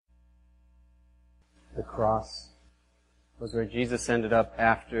The cross was where Jesus ended up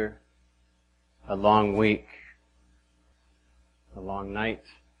after a long week, a long night.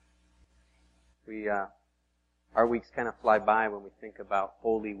 Our weeks kind of fly by when we think about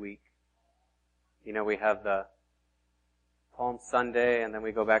Holy Week. You know, we have the Palm Sunday, and then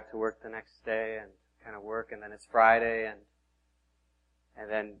we go back to work the next day and kind of work, and then it's Friday, and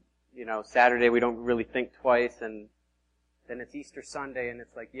then, you know, Saturday we don't really think twice, and then it's Easter Sunday, and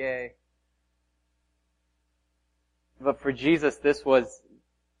it's like, yay. But for Jesus, this was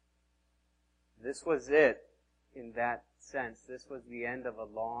it in that sense. This was the end of a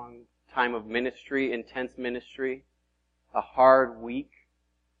long time of ministry, intense ministry, a hard week,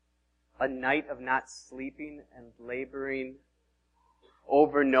 a night of not sleeping and laboring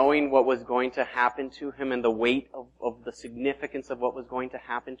over knowing what was going to happen to him and the weight of the significance of what was going to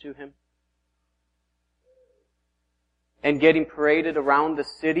happen to him. And getting paraded around the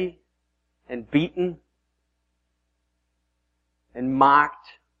city and beaten and mocked,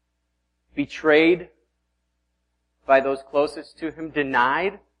 betrayed by those closest to him,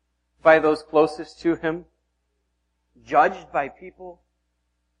 denied by those closest to him, judged by people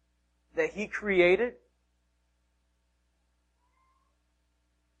that he created.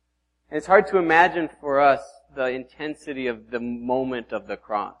 And it's hard to imagine for us the intensity of the moment of the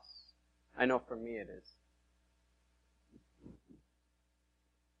cross. I know for me it is.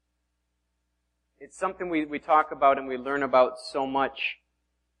 It's something we talk about and we learn about so much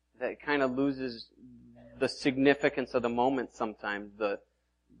that it kind of loses the significance of the moment sometimes, the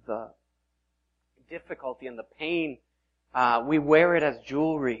difficulty and the pain. We wear it as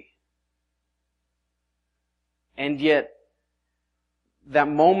jewelry. And yet, that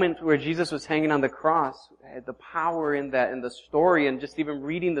moment where Jesus was hanging on the cross, had the power in that, in the story, and just even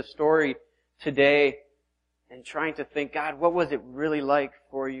reading the story today and trying to think, God, what was it really like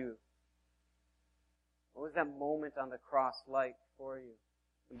for you? What was that moment on the cross like for you?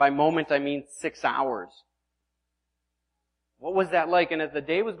 By moment, I mean 6 hours. What was that like? And as the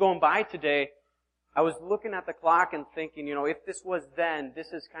day was going by today, I was looking at the clock and thinking, you know, if this was then, this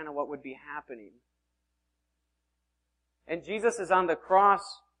is kind of what would be happening. And Jesus is on the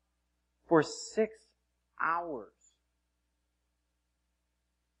cross for 6 hours.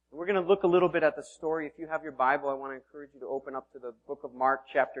 We're going to look a little bit at the story. If you have your Bible, I want to encourage you to open up to the book of Mark,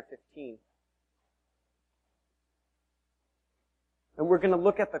 chapter 15. And we're going to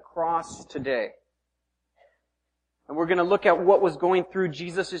look at the cross today. And we're going to look at what was going through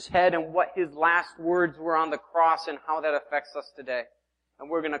Jesus' head and what his last words were on the cross and how that affects us today. And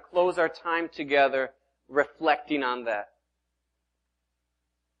we're going to close our time together reflecting on that.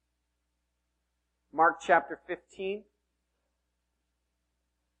 Mark chapter 15,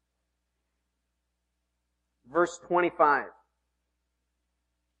 verse 25.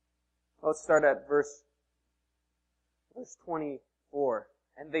 Let's start at verse 24.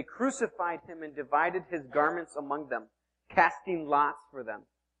 And they crucified him and divided his garments among them, casting lots for them,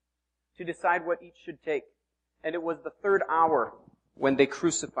 to decide what each should take. And it was the 3rd hour when they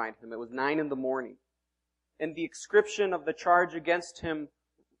crucified him. It was 9 a.m. And the inscription of the charge against him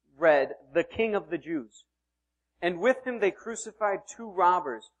read, "The King of the Jews." And with him they crucified 2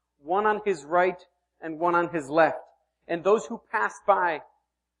 robbers, one on his right and one on his left. And those who passed by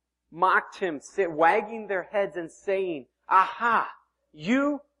mocked him, wagging their heads and saying, "Aha!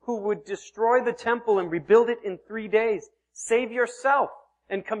 You who would destroy the temple and rebuild it in 3 days, save yourself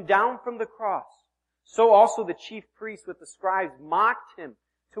and come down from the cross." So also the chief priests with the scribes mocked him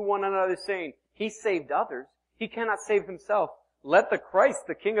to one another, saying, "He saved others. He cannot save himself. Let the Christ,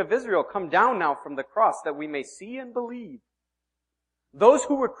 the King of Israel, come down now from the cross, that we may see and believe." Those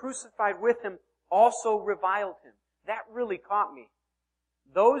who were crucified with him also reviled him. That really caught me.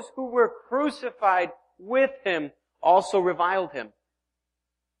 Those who were crucified with him also reviled him.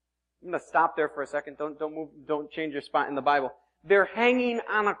 I'm going to stop there for a second. Don't move, don't change your spot in the Bible. They're hanging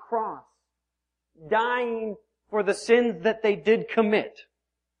on a cross, dying for the sins that they did commit.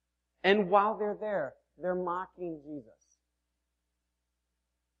 And while they're there, they're mocking Jesus.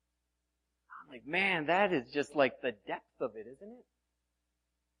 I'm like, man, that is just like the depth of it, isn't it?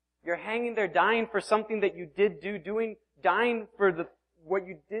 You're hanging there dying for something that you did do, dying for what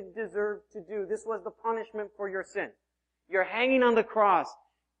you did deserve to do. This was the punishment for your sin. You're hanging on the cross,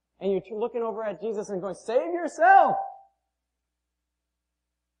 and you're looking over at Jesus and going, "Save yourself!"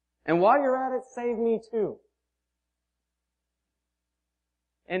 And while you're at it, save me too.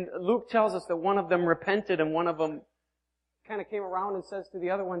 And Luke tells us that one of them repented and one of them kind of came around and says to the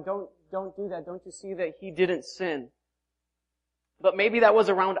other one, don't do that. Don't you see that he didn't sin? But maybe that was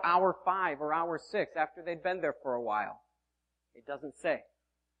around hour 5 or hour 6 after they'd been there for a while. It doesn't say.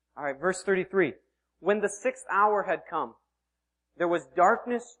 All right, verse 33. When the 6th hour had come, there was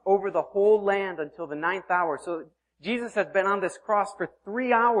darkness over the whole land until the 9th hour. So Jesus has been on this cross for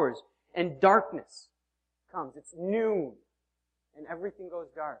 3 hours, and darkness comes. It's noon, and everything goes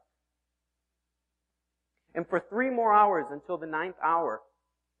dark. And for 3 more hours until the 9th hour,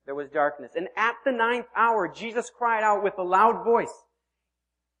 there was darkness. And at the 9th hour, Jesus cried out with a loud voice,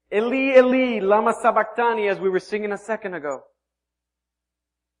 Eli, Eli, lama sabachthani, as we were singing a second ago.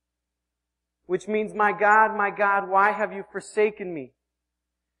 Which means, my God, why have you forsaken me?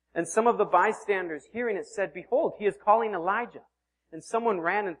 And some of the bystanders, hearing it, said, Behold, he is calling Elijah. And someone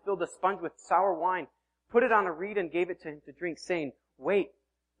ran and filled a sponge with sour wine, put it on a reed, and gave it to him to drink, saying, Wait,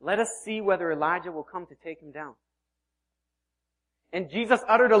 let us see whether Elijah will come to take him down. And Jesus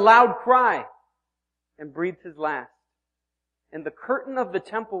uttered a loud cry and breathed his last. And the curtain of the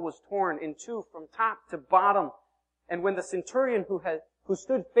temple was torn in two from top to bottom. And when the centurion who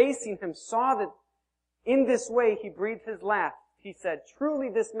stood facing him saw that in this way he breathed his last, he said, Truly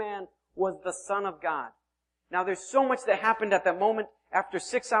this man was the Son of God. Now there's so much that happened at that moment. After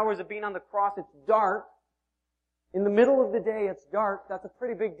 6 hours of being on the cross, it's dark. In the middle of the day, it's dark. That's a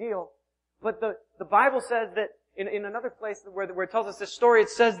pretty big deal. But the Bible says that in another place where it tells us this story, it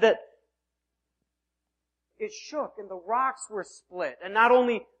says that it shook and the rocks were split. And not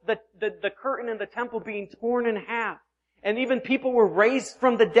only the curtain in the temple being torn in half, and even people were raised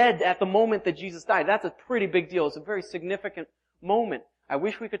from the dead at the moment that Jesus died. That's a pretty big deal. It's a very significant moment. I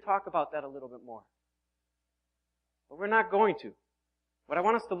wish we could talk about that a little bit more. But we're not going to. What I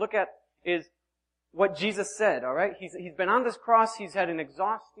want us to look at is what Jesus said, alright? He's been on this cross. He's had an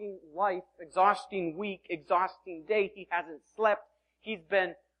exhausting life, exhausting week, exhausting day. He hasn't slept. He's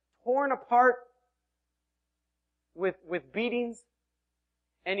been torn apart with beatings.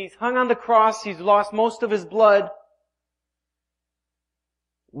 And he's hung on the cross. He's lost most of his blood.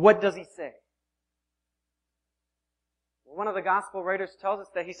 What does he say? Well, one of the gospel writers tells us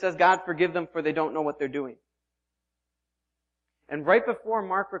that he says, God forgive them for they don't know what they're doing. And right before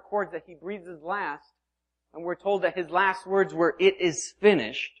Mark records that he breathes his last, and we're told that his last words were, it is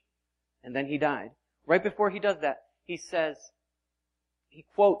finished, and then he died. Right before he does that, he says, he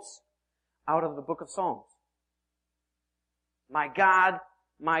quotes out of the book of Psalms. My God,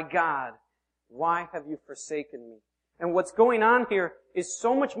 why have you forsaken me? And what's going on here is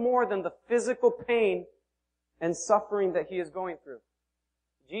so much more than the physical pain and suffering that he is going through.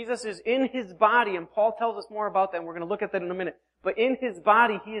 Jesus is in his body, and Paul tells us more about that, and we're going to look at that in a minute. But in his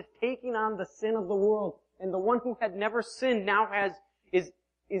body, he is taking on the sin of the world. And the one who had never sinned now is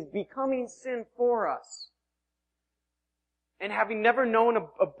becoming sin for us. And having never known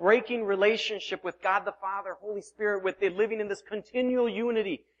a breaking relationship with God the Father, Holy Spirit, with it living in this continual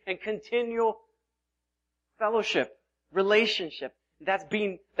unity and continual fellowship, relationship, that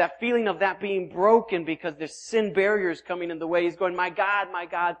feeling of that being broken because there's sin barriers coming in the way. He's going, my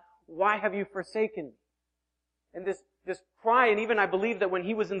God, why have you forsaken me? And this cry, and even I believe that when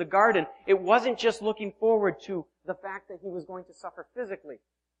he was in the garden, it wasn't just looking forward to the fact that he was going to suffer physically.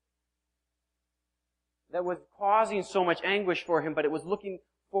 That was causing so much anguish for him, but it was looking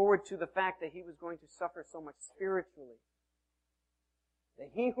forward to the fact that he was going to suffer so much spiritually. That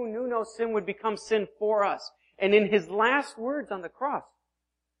he who knew no sin would become sin for us. And in his last words on the cross,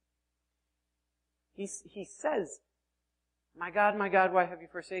 he says, my God, why have you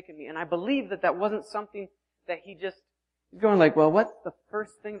forsaken me? And I believe that wasn't something that he's going like, well, what's the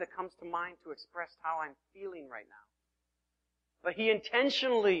first thing that comes to mind to express how I'm feeling right now? But he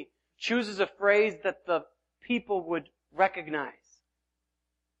intentionally chooses a phrase that the people would recognize.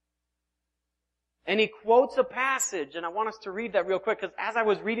 And he quotes a passage, and I want us to read that real quick, because as I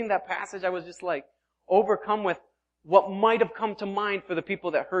was reading that passage, I was just like overcome with what might have come to mind for the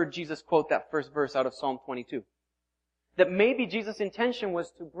people that heard Jesus quote that first verse out of Psalm 22. That maybe Jesus' intention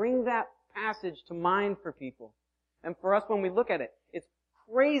was to bring that passage to mind for people. And for us, when we look at it, it's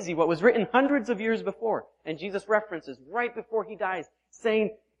crazy what was written hundreds of years before. And Jesus references right before he dies,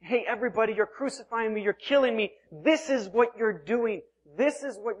 saying, hey, everybody, you're crucifying me, you're killing me. This is what you're doing. This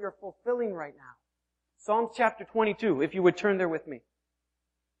is what you're fulfilling right now. Psalms chapter 22, if you would turn there with me.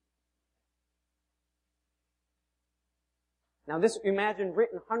 Now this, imagine,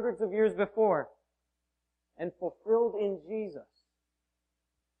 written hundreds of years before and fulfilled in Jesus.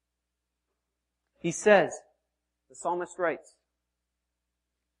 He says, the psalmist writes,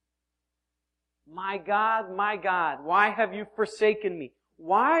 my God, why have you forsaken me?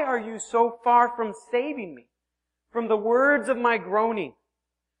 Why are you so far from saving me? From the words of my groaning.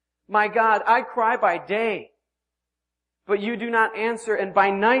 My God, I cry by day, but you do not answer, and by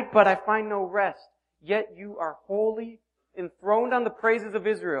night, but I find no rest. Yet you are holy, enthroned on the praises of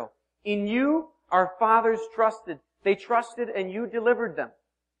Israel. In you Our fathers trusted. They trusted and you delivered them.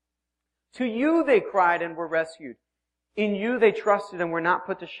 To you they cried and were rescued. In you they trusted and were not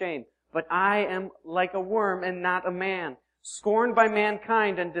put to shame. But I am like a worm and not a man, scorned by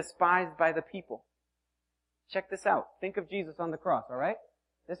mankind and despised by the people. Check this out. Think of Jesus on the cross, alright?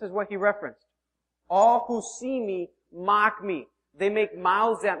 This is what he referenced. All who see me mock me. They make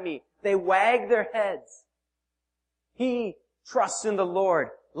mouths at me. They wag their heads. He trusts in the Lord.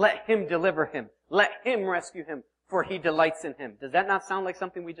 Let him deliver him. Let him rescue him, for he delights in him. Does that not sound like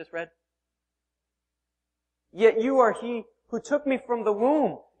something we just read? Yet you are he who took me from the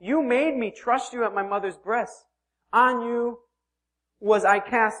womb. You made me trust you at my mother's breast. On you was I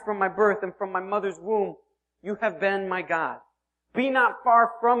cast from my birth, and from my mother's womb you have been my God. Be not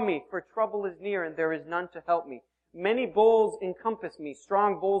far from me, for trouble is near, and there is none to help me. Many bulls encompass me,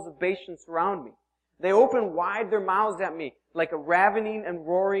 strong bulls of Bashan surround me. They open wide their mouths at me, like a ravening and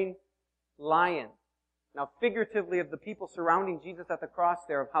roaring lion. Now, figuratively of the people surrounding Jesus at the cross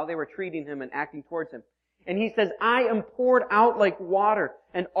there, of how they were treating him and acting towards him. And he says, I am poured out like water,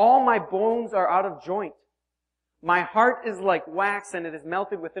 and all my bones are out of joint. My heart is like wax, and it is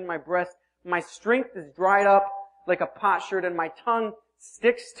melted within my breast. My strength is dried up like a potsherd, and my tongue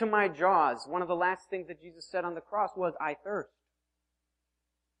sticks to my jaws. One of the last things that Jesus said on the cross was, I thirst.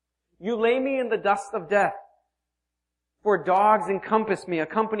 You lay me in the dust of death, for dogs encompass me. A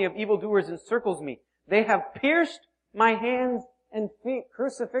company of evildoers encircles me. They have pierced my hands and feet.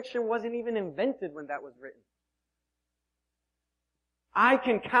 Crucifixion wasn't even invented when that was written. I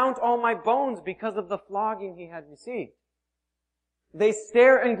can count all my bones because of the flogging he had received. They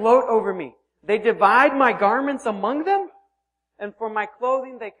stare and gloat over me. They divide my garments among them, and for my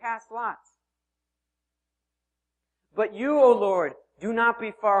clothing they cast lots. But you, O Lord, do not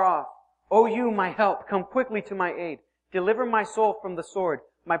be far off. O you, my help, come quickly to my aid. Deliver my soul from the sword,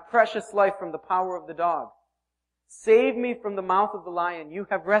 my precious life from the power of the dog. Save me from the mouth of the lion. You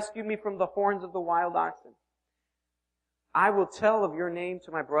have rescued me from the horns of the wild oxen. I will tell of your name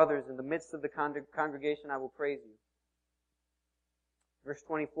to my brothers. In the midst of the congregation I will praise you. Verse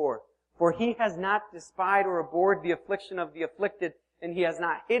 24. For he has not despised or abhorred the affliction of the afflicted, and he has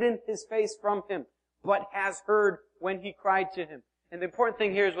not hidden his face from him, but has heard when he cried to him. And the important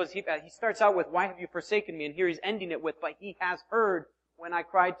thing here is he starts out with, why have you forsaken me? And here he's ending it with, but he has heard when I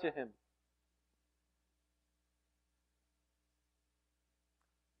cried to him.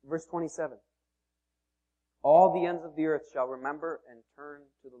 Verse 27. All the ends of the earth shall remember and turn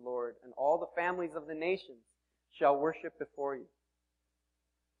to the Lord, and all the families of the nations shall worship before you.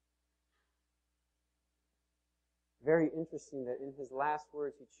 Very interesting that in his last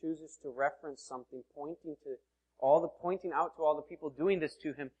words he chooses to reference something pointing out to all the people doing this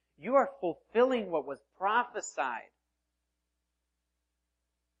to him. You are fulfilling what was prophesied.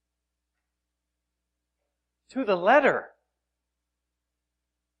 To the letter.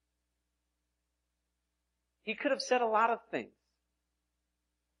 He could have said a lot of things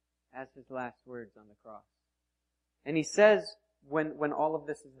as his last words on the cross. And he says, when all of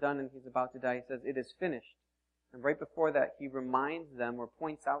this is done and he's about to die, he says, it is finished. And right before that, he reminds them or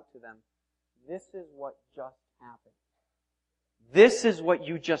points out to them, this is what just happened. This is what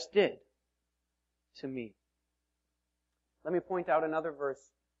you just did to me. Let me point out another verse.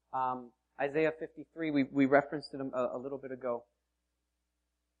 Isaiah 53, we referenced it a little bit ago.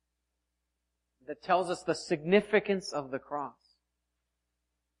 That tells us the significance of the cross.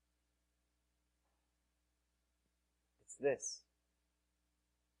 It's this.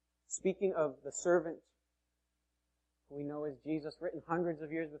 Speaking of the servant, who we know as Jesus, written hundreds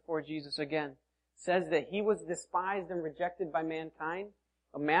of years before Jesus again, says that he was despised and rejected by mankind,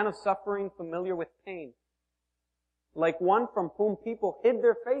 a man of suffering, familiar with pain. Like one from whom people hid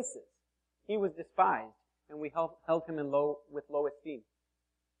their faces, he was despised, and we held him with low esteem.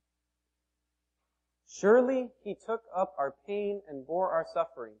 Surely he took up our pain and bore our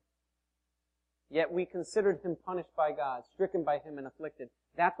suffering. Yet we considered him punished by God, stricken by him and afflicted.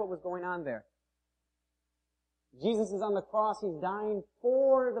 That's what was going on there. Jesus is on the cross. He's dying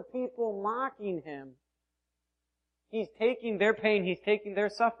for the people mocking him. He's taking their pain. He's taking their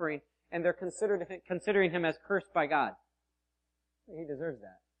suffering. And they're considering him as cursed by God. He deserves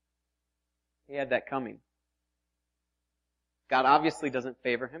that. He had that coming. God obviously doesn't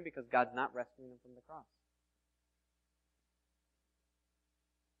favor him because God's not rescuing him from the cross.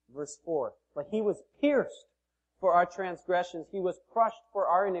 Verse 4. But he was pierced for our transgressions. He was crushed for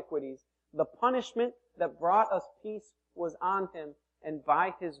our iniquities. The punishment that brought us peace was on him, and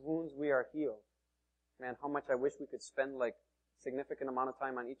by his wounds we are healed. Man, how much I wish we could spend significant amount of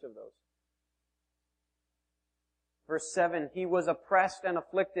time on each of those. Verse 7, he was oppressed and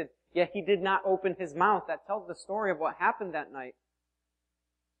afflicted, yet he did not open his mouth. That tells the story of what happened that night.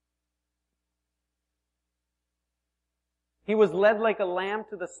 He was led like a lamb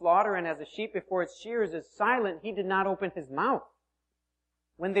to the slaughter, and as a sheep before its shearers is silent, he did not open his mouth.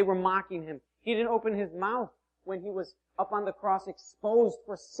 When they were mocking him, he didn't open his mouth when he was up on the cross exposed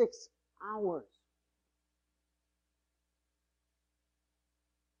for 6 hours.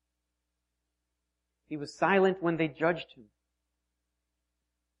 He was silent when they judged him.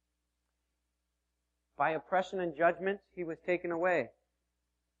 By oppression and judgment, he was taken away.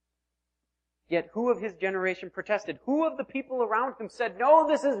 Yet who of his generation protested? Who of the people around him said, no,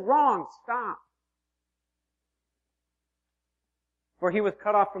 this is wrong, stop? For he was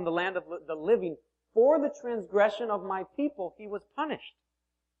cut off from the land of the living. For the transgression of my people, he was punished.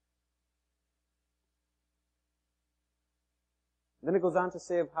 Then it goes on to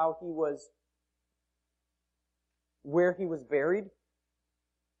say of how he was, where he was buried,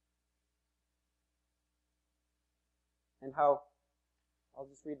 and how, I'll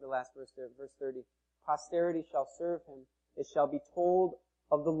just read the last verse there, verse 30. Posterity shall serve him. It shall be told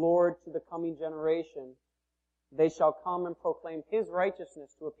of the Lord to the coming generation. They shall come and proclaim his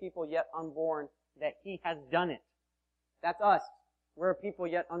righteousness to a people yet unborn, that he has done it. That's us. We're a people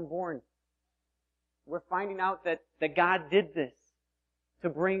yet unborn. We're finding out that God did this to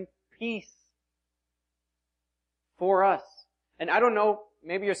bring peace for us. And I don't know,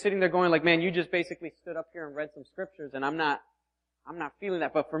 maybe you're sitting there going like, man, you just basically stood up here and read some scriptures, and I'm not feeling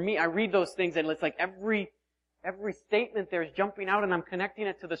that. But for me, I read those things, and it's like every statement there is jumping out, and I'm connecting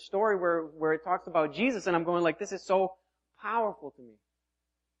it to the story where it talks about Jesus, and I'm going like, this is so powerful to me.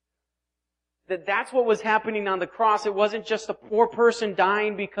 That's what was happening on the cross. It wasn't just a poor person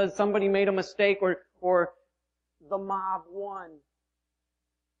dying because somebody made a mistake or the mob won.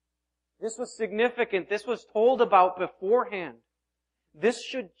 This was significant. This was told about beforehand. This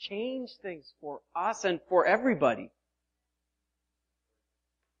should change things for us and for everybody.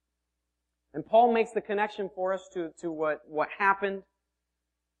 And Paul makes the connection for us to what happened,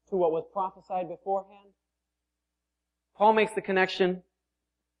 to what was prophesied beforehand. Paul makes the connection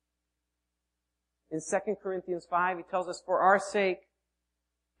in 2 Corinthians 5. He tells us, for our sake,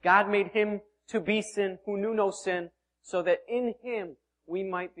 God made him to be sin who knew no sin, so that in him we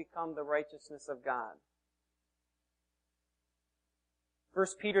might become the righteousness of God. 1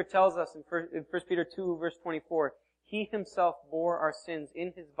 Peter tells us in 1 Peter 2 verse 24, he himself bore our sins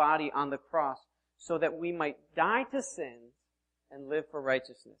in his body on the cross so that we might die to sins and live for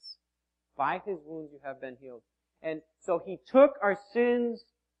righteousness. By his wounds you have been healed. And so he took our sins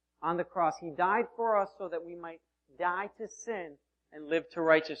on the cross. He died for us so that we might die to sin and live to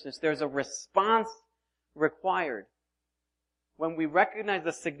righteousness. There's a response required. When we recognize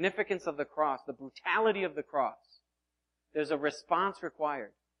the significance of the cross, the brutality of the cross, there's a response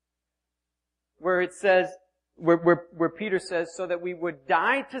required. Where it says, where Peter says, so that we would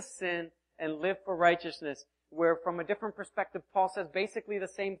die to sin and live for righteousness. Where from a different perspective, Paul says basically the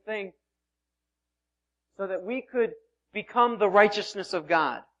same thing. So that we could become the righteousness of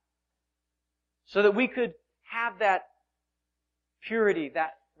God. So that we could have that purity,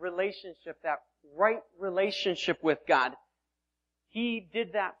 that relationship, that right relationship with God. He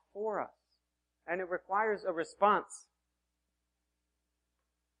did that for us. And it requires a response.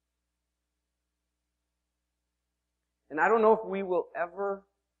 And I don't know if we will ever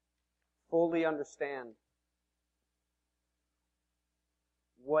fully understand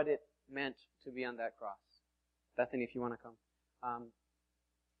what it meant to be on that cross. Bethany, if you want to come.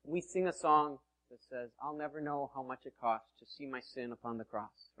 We sing a song that says, I'll never know how much it costs to see my sin upon the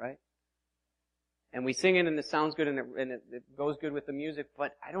cross, right? And we sing it and it sounds good and it goes good with the music,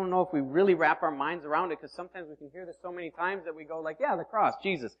 but I don't know if we really wrap our minds around it, because sometimes we can hear this so many times that we go like, yeah, the cross,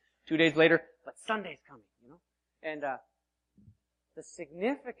 Jesus. 2 days later, but Sunday's coming, you know? And the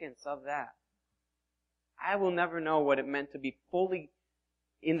significance of that, I will never know what it meant to be fully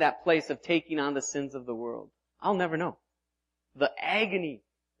in that place of taking on the sins of the world. I'll never know. The agony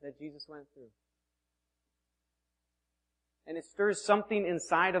that Jesus went through. And it stirs something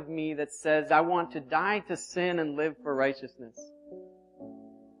inside of me that says, I want to die to sin and live for righteousness.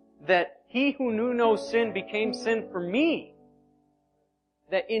 That he who knew no sin became sin for me.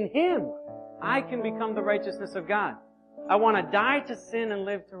 That in him, I can become the righteousness of God. I want to die to sin and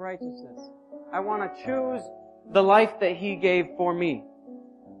live to righteousness. I want to choose the life that he gave for me.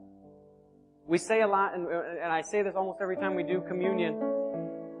 We say a lot, and I say this almost every time we do communion,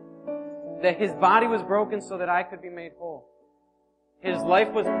 that his body was broken so that I could be made whole. His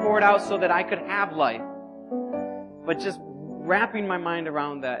life was poured out so that I could have life. But just wrapping my mind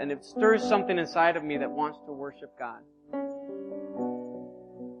around that, and it stirs something inside of me that wants to worship God.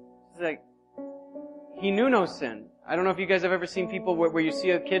 It's like, He knew no sin. I don't know if you guys have ever seen people where you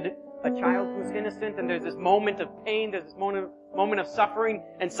see a child who's innocent, and there's this moment of pain, there's this moment of suffering,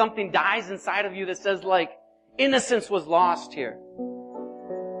 and something dies inside of you that says, like, innocence was lost here.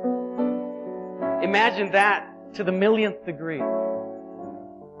 Imagine that to the millionth degree.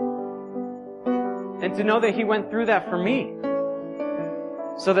 And to know that He went through that for me,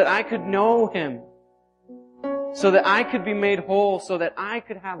 so that I could know Him, so that I could be made whole, so that I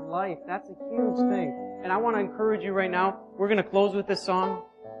could have life. That's a huge thing. And I want to encourage you right now, we're going to close with this song.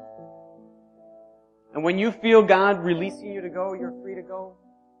 And when you feel God releasing you to go, you're free to go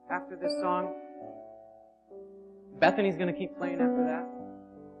after this song. Bethany's going to keep playing after that.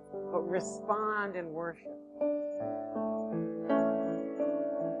 But respond in worship.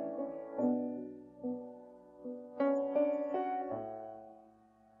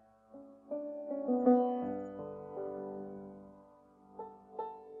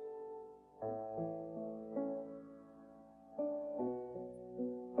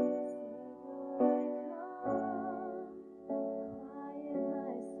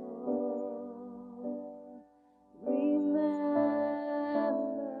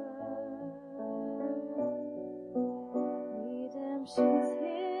 Redemption's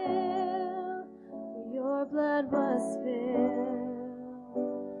here,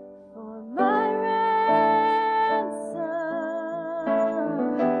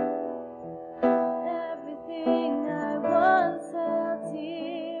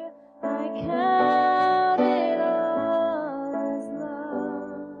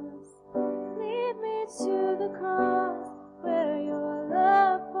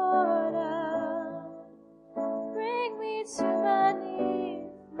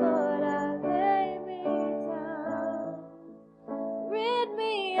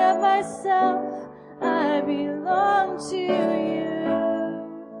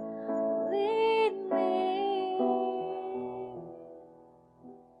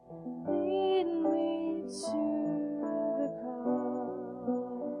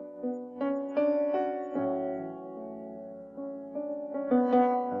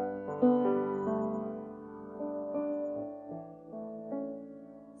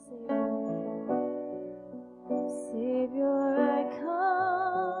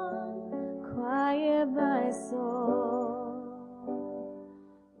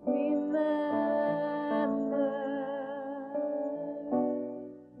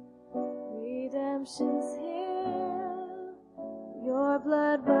 your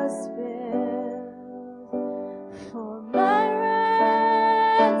blood was spilled.